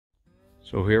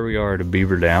So here we are at a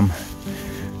beaver dam.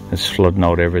 It's flooding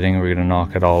out everything. We're gonna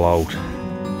knock it all out.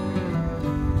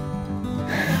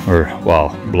 Or, well,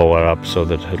 blow it up so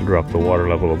that it'll drop the water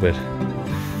level a bit.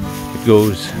 It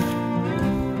goes,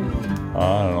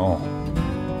 I don't know,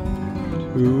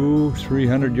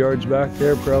 200-300 yards back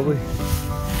there probably.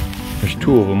 There's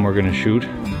two of them we're gonna shoot.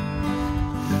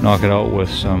 Knock it out with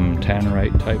some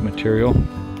Tannerite type material.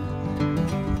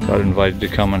 Got invited to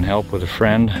come and help with a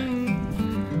friend.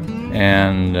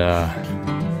 And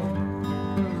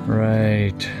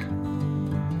right,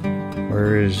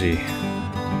 where is he?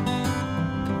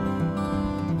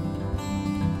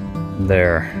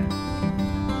 There.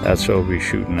 That's what we'll be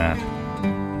shooting at.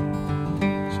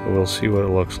 So we'll see what it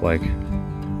looks like,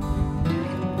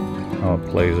 how it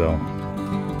plays out.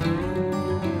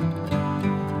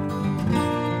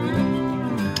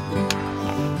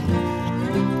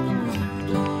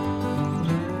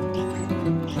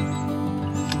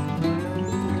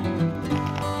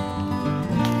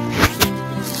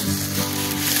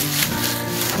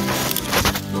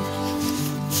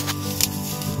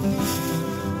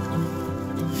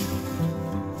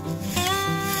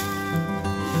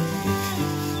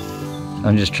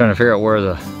 I'm just trying to figure out where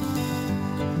the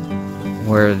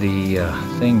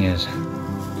thing is.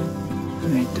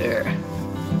 Right there.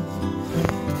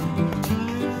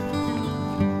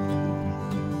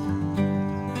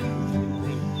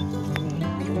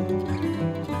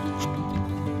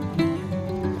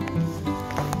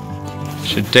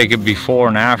 Should take a before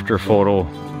and after photo.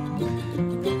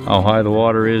 How high the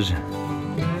water is.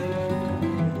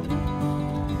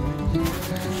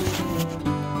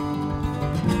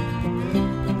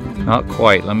 Not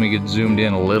quite. Let me get zoomed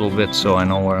in a little bit so I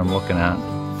know where I'm looking at.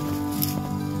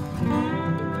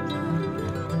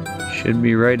 Should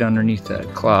be right underneath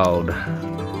that cloud.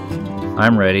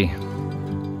 I'm ready.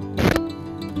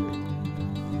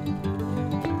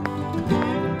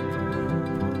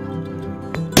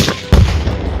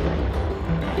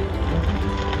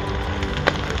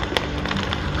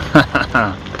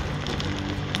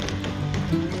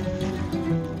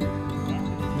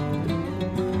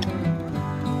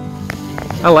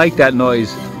 I like that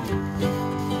noise.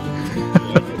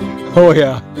 Oh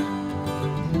yeah,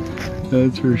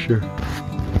 that's for sure.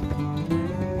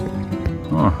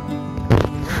 Oh,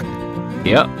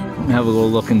 yep. Have a little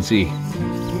look and see.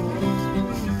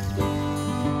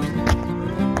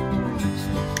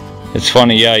 It's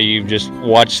funny, yeah. You just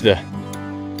watch the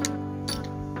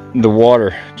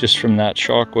water just from that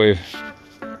shockwave.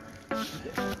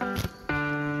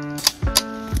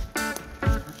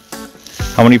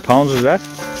 How many pounds is that?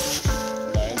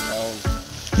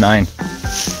 9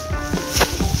 pounds.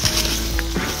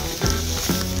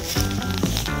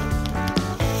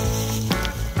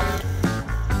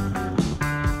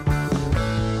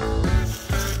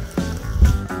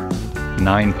 9.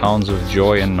 Nine pounds of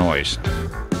joy and noise.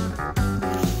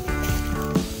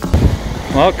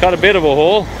 Well, cut a bit of a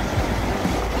hole.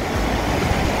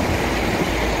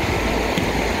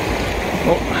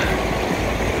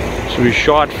 So we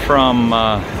shot from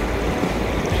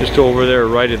just over there,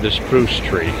 right at the spruce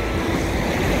tree.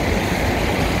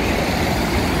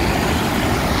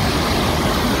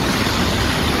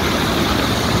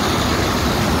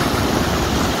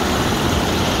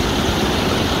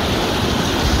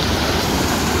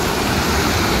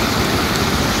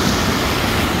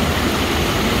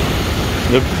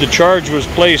 The charge was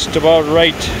placed about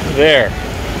right there.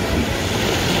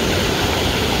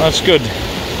 That's good.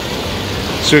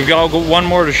 So we've got one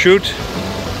more to shoot.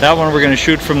 That one we're going to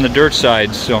shoot from the dirt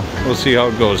side, so we'll see how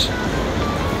it goes.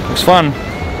 Looks fun.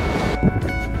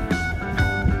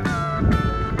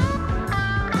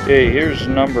 Okay, here's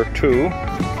number 2.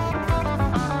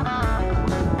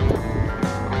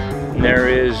 And there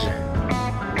is a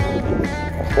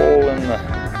hole in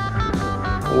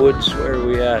the woods. Where are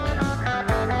we at?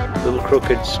 Little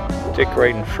crooked stick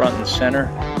right in front and center.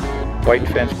 White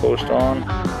fence post on.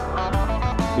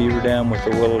 Beaver dam with the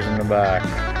willows in the back.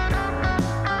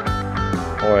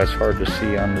 Oh, that's hard to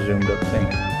see on the zoomed up thing.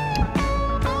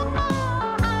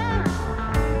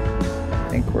 I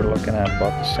think we're looking at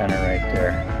about the center right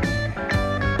there.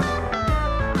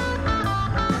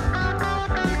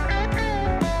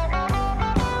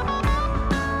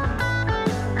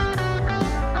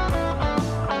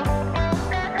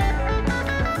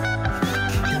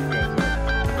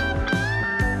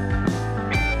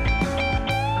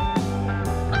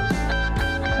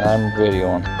 I'm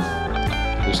videoing.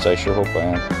 At least I sure hope I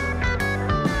am.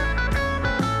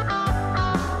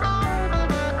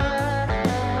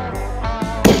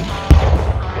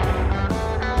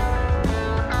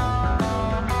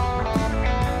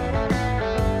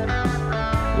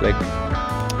 Like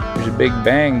There's a big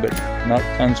bang, but not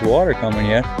tons of water coming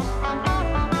yet.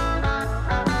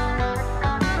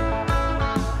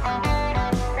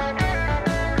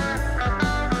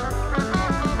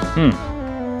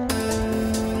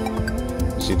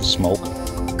 See the smoke?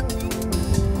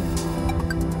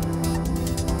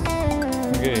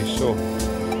 Okay, so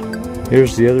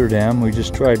here's the other dam. We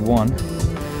just tried one,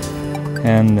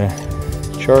 and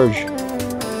the charge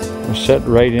was set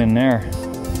right in there.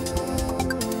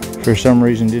 For some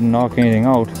reason didn't knock anything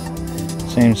out.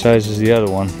 Same size as the other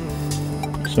one.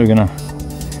 So we're gonna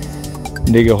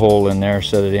dig a hole in there,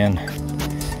 set it in,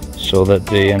 so that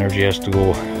the energy has to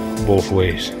go both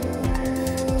ways.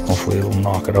 Hopefully it'll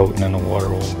knock it out, and then the water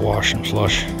will wash and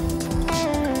flush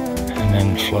and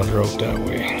then flutter out that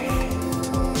way.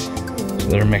 So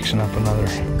they're mixing up another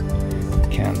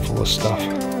can full of stuff.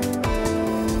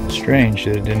 Strange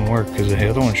that it didn't work, because the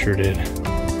other one sure did.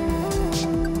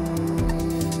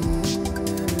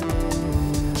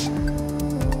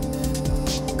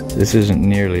 This isn't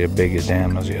nearly as big a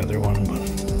dam as the other one, but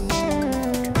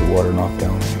get the water knocked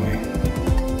down anyway.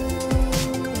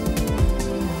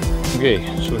 Okay,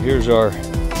 so here's our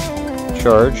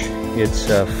charge. It's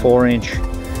a 4-inch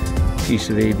piece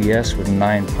of ABS with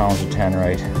 9 pounds of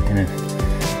Tannerite in it.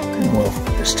 And well,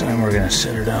 this time we're gonna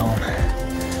set her down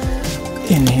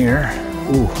in here.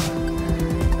 Ooh,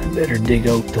 I better dig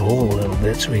out the hole a little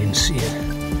bit so we can see it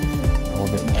a little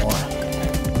bit more.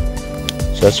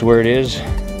 So that's where it is.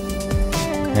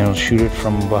 And it'll shoot it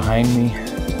from behind me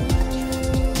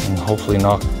and hopefully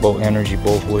knock both energy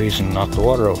both ways and knock the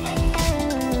water out.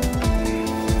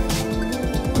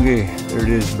 Okay, there it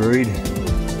is, buried.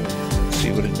 Let's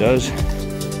see what it does.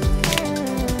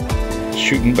 It's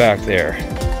shooting back there.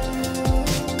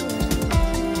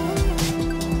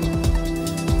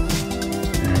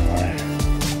 And I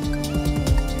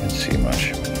can't see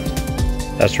much.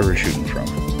 That's where we're shooting from.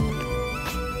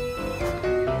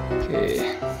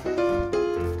 Okay.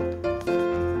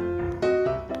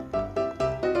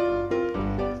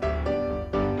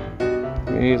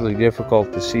 Really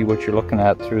difficult to see what you're looking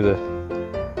at through the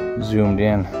zoomed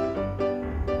in.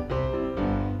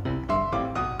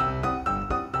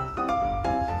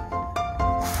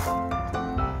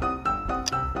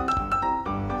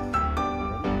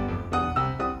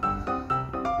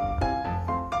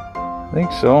 I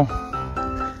think so.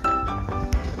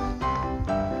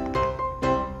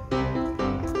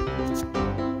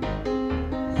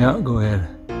 Yeah, go ahead.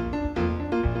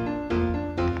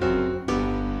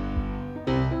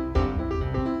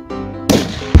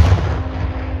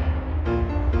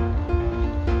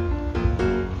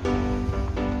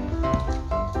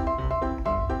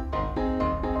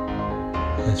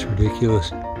 That's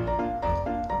ridiculous.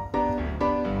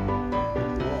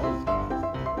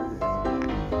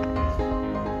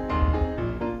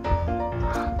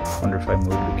 Wonder if I moved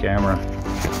the camera.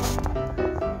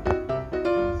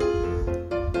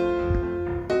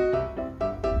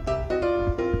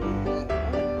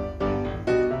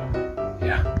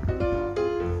 Yeah.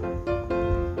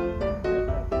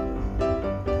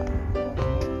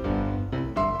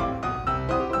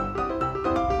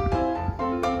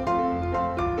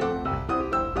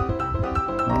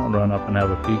 I'll run up and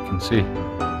have a peek and see.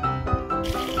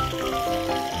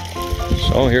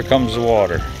 So here comes the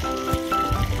water.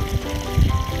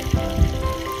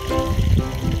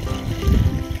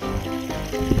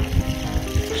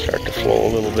 Start to flow a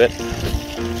little bit.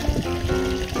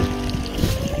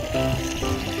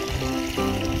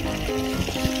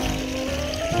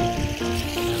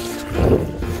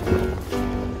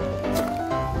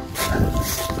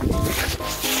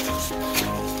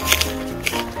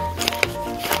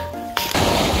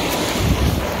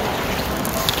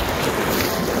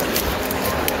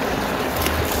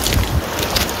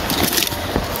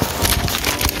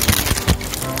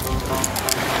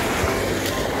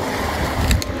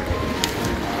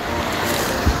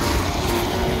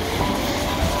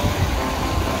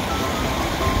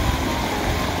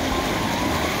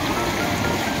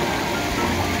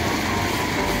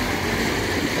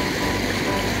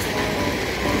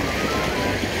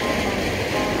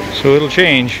 So it'll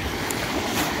change.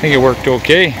 I think it worked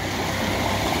okay.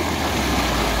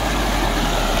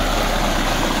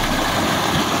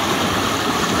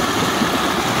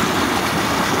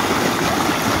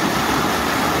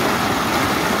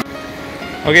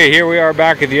 Okay, here we are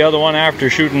back at the other one after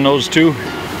shooting those two.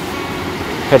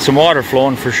 Got some water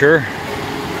flowing for sure.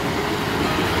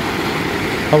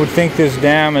 I would think this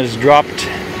dam has dropped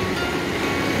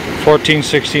 14,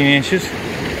 16 inches.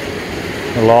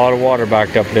 A lot of water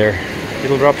backed up there.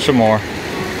 It'll drop some more.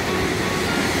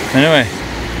 Anyway,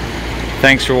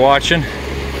 thanks for watching.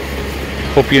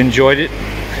 Hope you enjoyed it.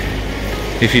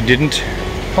 If you didn't,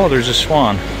 oh, there's a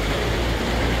swan.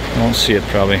 I won't see it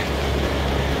probably.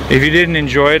 If you didn't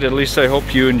enjoy it, at least I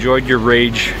hope you enjoyed your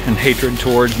rage and hatred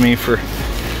towards me for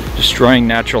destroying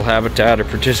natural habitat or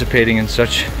participating in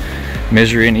such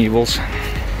misery and evils.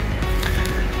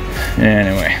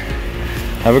 Anyway,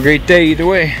 have a great day either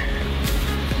way.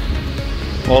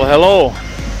 Well, hello.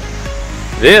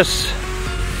 This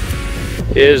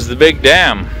is the big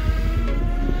dam.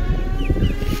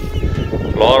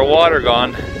 A lot of water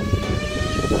gone.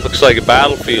 Looks like a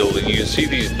battlefield, and you can see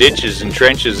these ditches and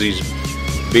trenches these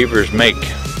beavers make.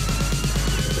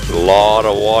 A lot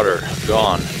of water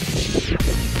gone.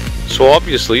 So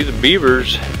obviously the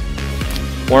beavers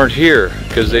weren't here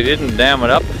because they didn't dam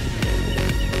it up.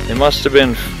 They must have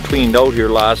been cleaned out here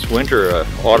last winter.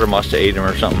 Otter must have ate them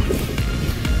or something.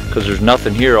 Because there's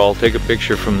nothing here. I'll take a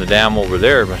picture from the dam over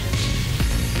there, but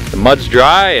the mud's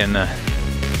dry, and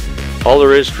all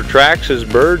there is for tracks is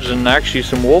birds and actually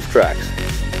some wolf tracks.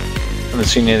 Haven't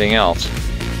seen anything else.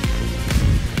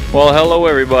 Well, hello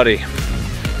everybody.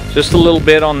 Just a little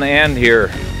bit on the end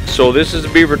here. So this is the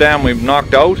beaver dam we've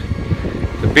knocked out.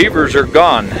 The beavers are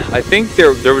gone. I think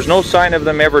there was no sign of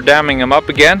them ever damming them up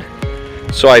again.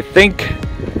 So I think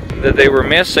that they were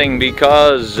missing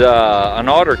because an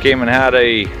otter came and had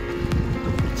a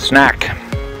snack.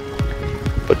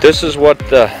 But this is what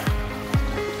the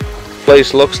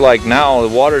place looks like now. The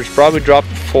water's probably dropped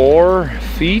 4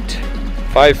 feet,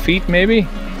 5 feet maybe.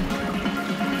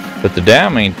 But the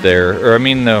dam ain't there, or I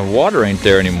mean the water ain't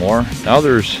there anymore. Now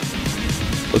looks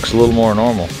a little more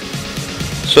normal.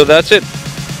 So that's it.